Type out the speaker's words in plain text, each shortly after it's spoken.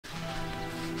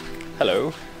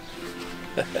Hello.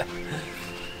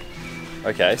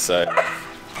 Okay, so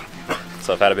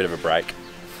I've had a bit of a break.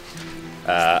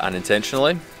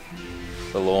 Unintentionally.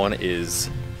 The lawn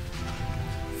is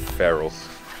feral.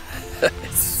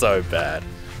 It's so bad.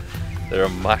 There are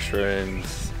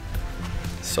mushrooms.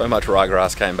 So much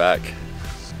ryegrass came back.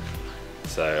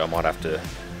 So I might have to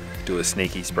do a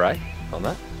sneaky spray on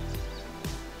that.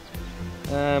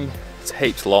 It's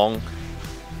heaps long.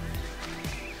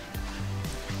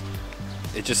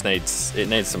 It just needs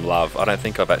some love. I don't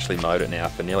think I've actually mowed it now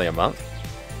for nearly a month.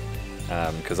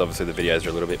 Because obviously the videos are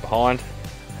a little bit behind,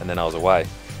 and then I was away.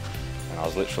 And I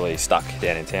was literally stuck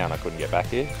down in town. I couldn't get back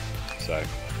here. So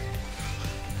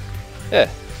yeah,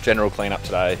 general cleanup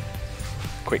today.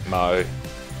 Quick mow.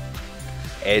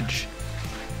 Edge.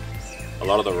 A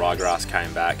lot of the ryegrass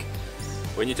came back.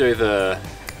 When you do the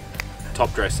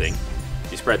top dressing,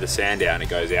 you spread the sand down, it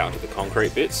goes out into the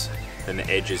concrete bits, then the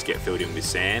edges get filled in with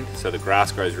sand, so the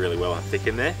grass grows really well and thick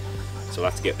in there. So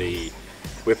I'll have to get the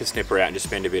whippersnipper out and just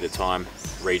spend a bit of time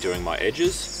redoing my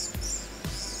edges.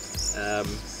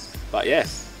 But yeah,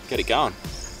 get it going.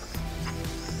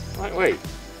 Won't we?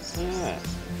 Yeah,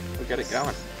 we'll get it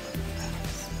going.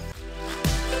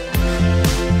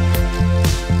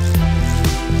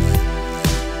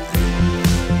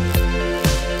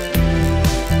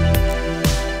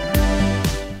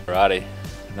 Alrighty,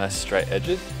 nice straight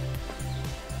edges.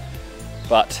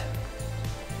 But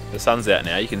the sun's out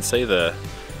now, you can see the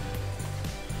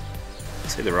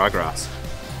ryegrass.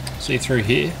 See through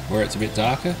here where it's a bit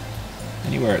darker.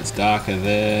 Anywhere it's darker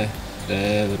there,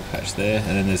 little patch there, and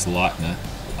then there's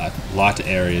lighter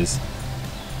areas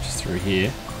just through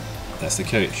here. That's the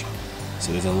couch.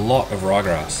 So there's a lot of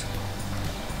ryegrass.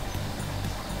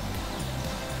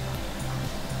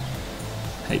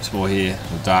 Heaps more here,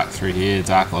 dark through here,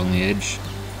 dark along the edge.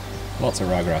 Lots of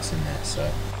ryegrass in there,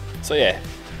 So yeah,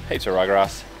 heaps of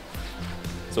ryegrass.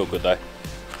 It's all good though.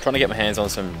 Trying to get my hands on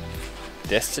some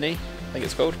Destiny, I think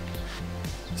it's called.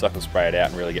 So I can spray it out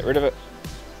and really get rid of it.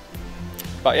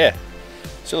 But yeah,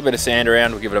 still a bit of sand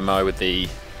around. We'll give it a mow with the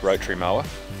rotary mower.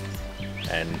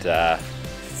 And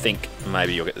think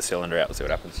maybe you'll get the cylinder out and see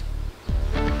what happens.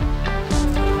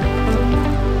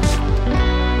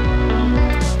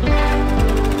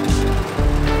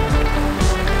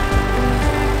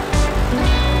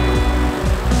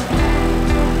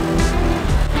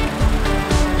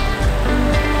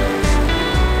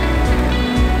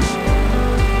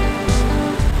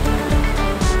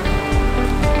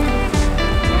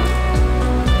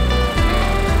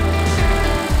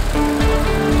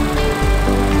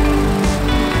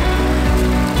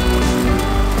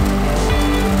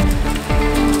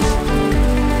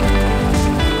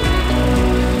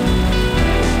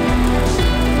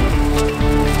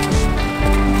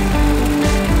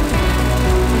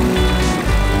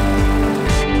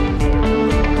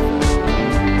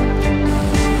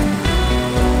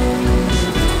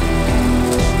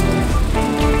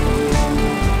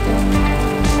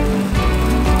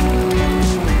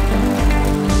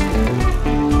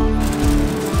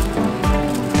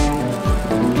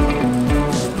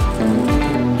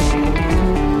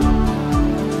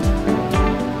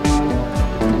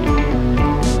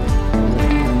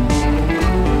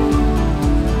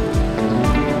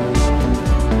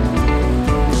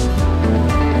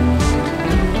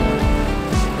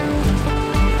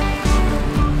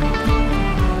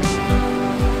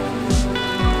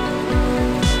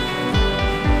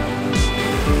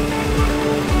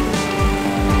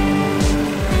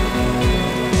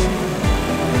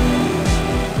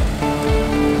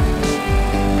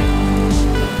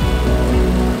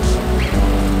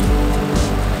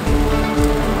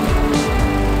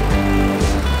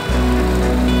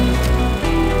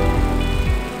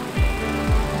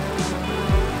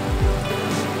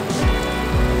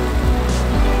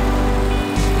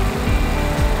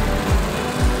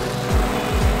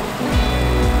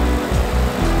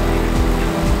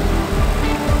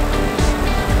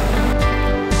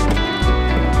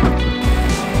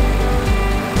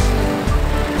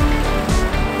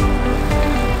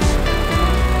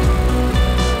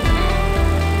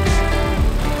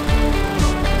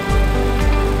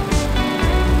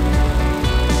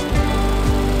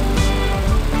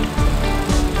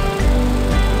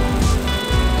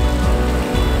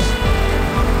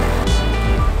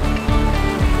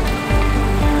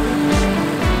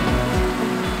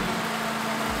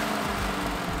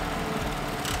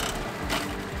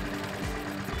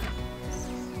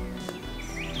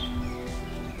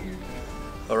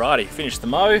 Alrighty, finished the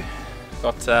mow.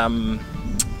 Got a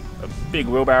big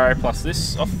wheelbarrow plus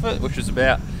this off of it, which was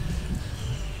about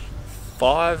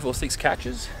 5 or 6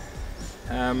 catches.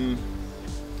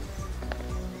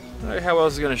 I don't know how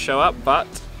else it's going to show up, but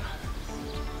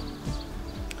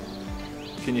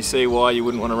can you see why you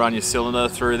wouldn't want to run your cylinder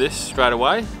through this straight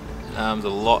away? There's a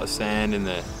lot of sand in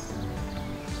there,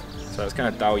 so it's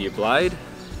going to dull your blade.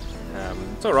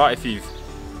 It's alright if you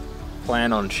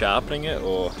plan on sharpening it,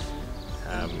 or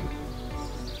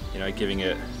you know, giving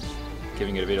it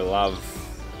a bit of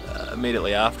love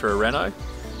immediately after a reno.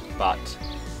 But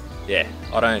yeah,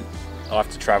 I have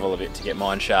to travel a bit to get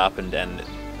mine sharpened, and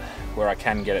where I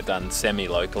can get it done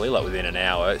semi-locally, like within an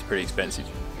hour, it's pretty expensive.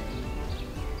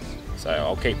 So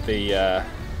I'll keep the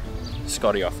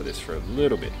Scotty off of this for a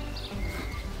little bit.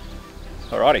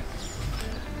 Alrighty,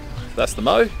 so that's the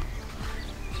mow.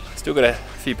 Still got a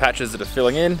few patches that are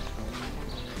filling in.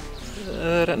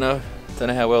 I don't know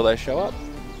how well they show up.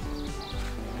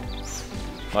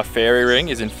 My fairy ring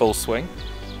is in full swing.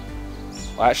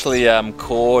 I actually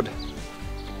cored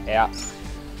out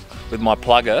with my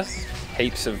plugger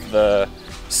heaps of the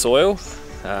soil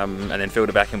and then filled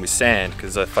it back in with sand,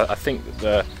 because I think that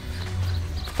the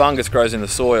fungus grows in the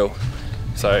soil.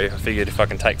 So I figured if I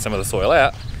can take some of the soil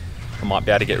out, I might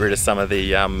be able to get rid of some of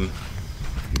the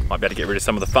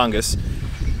fungus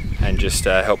and just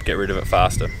help get rid of it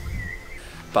faster.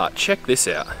 But check this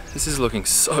out. This is looking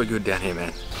so good down here,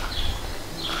 man.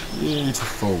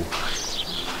 Beautiful.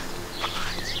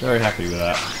 Very happy with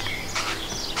that.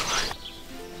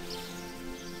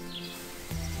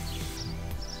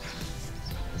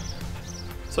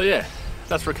 So yeah,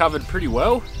 that's recovered pretty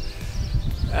well.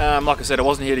 Like I said, I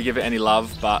wasn't here to give it any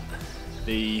love, but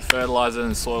the fertilizer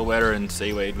and soil wetter and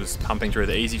seaweed was pumping through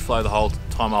the easy flow the whole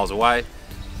time I was away.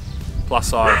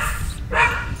 Plus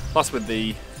with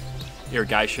the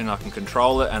irrigation, I can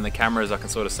control it, and the cameras, I can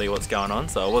sort of see what's going on.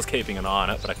 So I was keeping an eye on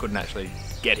it, but I couldn't actually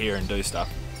get here and do stuff.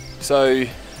 So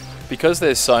because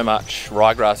there's so much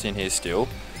ryegrass in here still,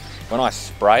 when I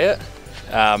spray it,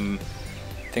 I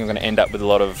think I'm going to end up with a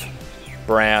lot of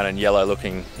brown and yellow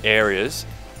looking areas.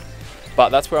 But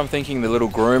that's where I'm thinking the little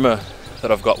groomer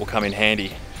that I've got will come in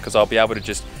handy, because I'll be able to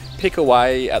just pick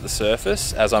away at the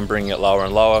surface as I'm bringing it lower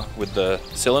and lower with the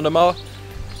cylinder mower.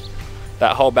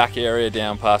 That whole back area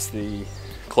down past the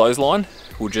clothesline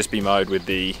will just be mowed with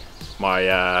my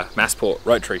Massport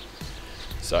rotary.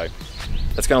 So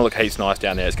it's going to look heaps nice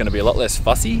down there. It's going to be a lot less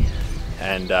fussy,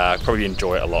 and probably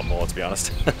enjoy it a lot more, to be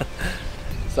honest.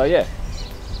 So yeah,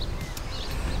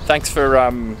 thanks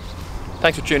for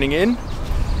tuning in.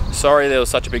 Sorry there was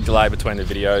such a big delay between the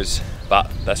videos, but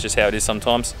that's just how it is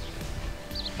sometimes.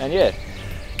 And yeah,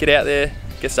 get out there,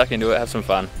 get stuck into it, have some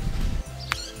fun.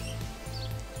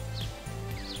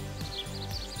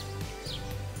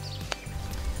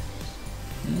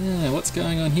 Yeah, what's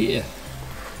going on here?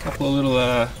 Couple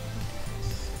of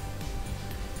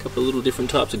little different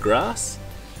types of grass.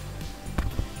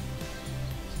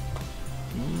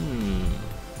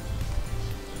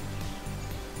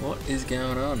 What is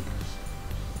going on?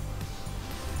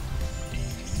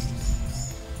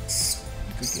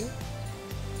 Good.